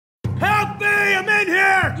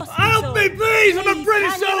Help me, please! I'm a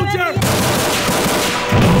British soldier!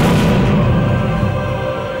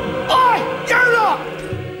 Oi! You lot!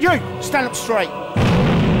 You, stand up straight.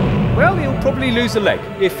 Well, he'll probably lose a leg.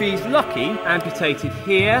 If he's lucky, amputated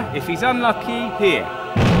here. If he's unlucky, here.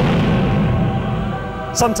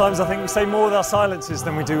 Sometimes I think we say more with our silences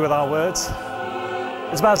than we do with our words.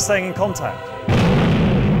 It's about staying in contact.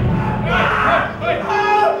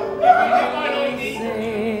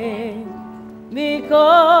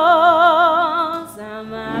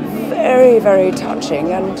 Very, very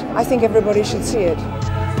touching, and I think everybody should see it.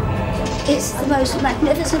 It's the most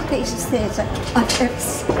magnificent piece of theatre I've ever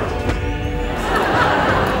seen.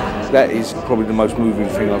 That is probably the most moving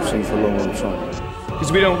thing I've seen for a long, long time.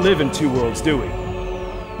 Because we don't live in two worlds, do we?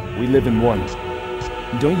 We live in one.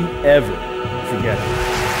 Don't you ever forget it.